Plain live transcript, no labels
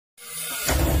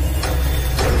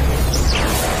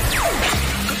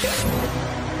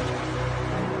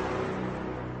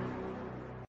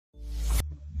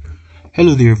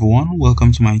Hello there everyone,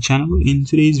 welcome to my channel. In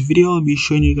today's video I'll be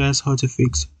showing you guys how to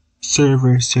fix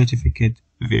server certificate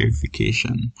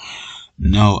verification.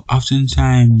 Now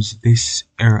oftentimes this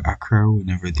error occurs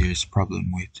whenever there's problem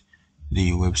with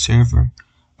the web server,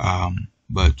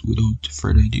 but without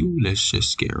further ado, let's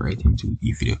just get right into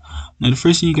the video. Now the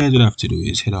first thing you guys would have to do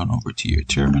is head on over to your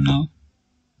terminal,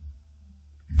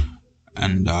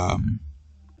 and I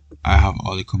have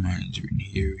all the commands written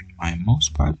here in my mouse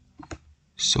pad.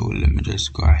 So let me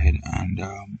just go ahead and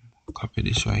copy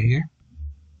this right here,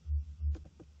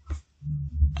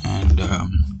 and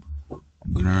I'm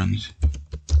gonna run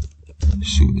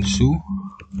sudo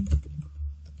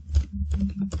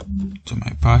to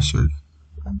my password,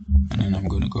 and then I'm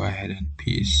gonna go ahead and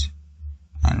paste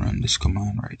and run this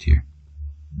command right here.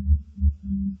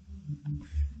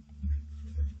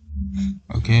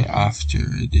 Okay, after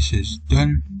this is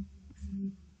done,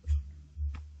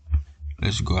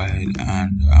 let's go ahead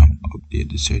and update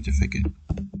the certificate.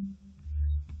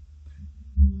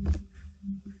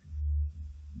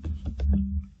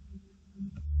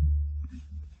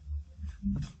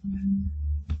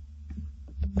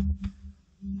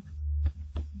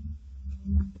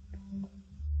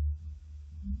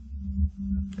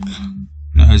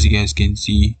 Now as you guys can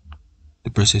see, the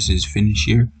process is finished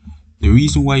here. The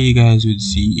reason why you guys would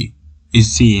see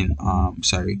is seeing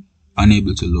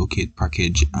unable to locate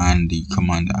package and the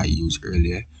command I used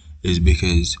earlier is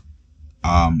because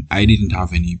I didn't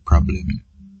have any problem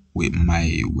with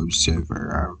my web server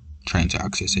or trying to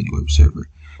access any web server.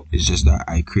 It's just that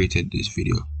I created this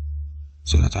video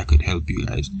so that I could help you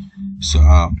guys. So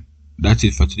that's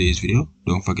it for today's video.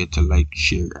 Don't forget to like,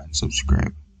 share and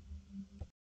subscribe.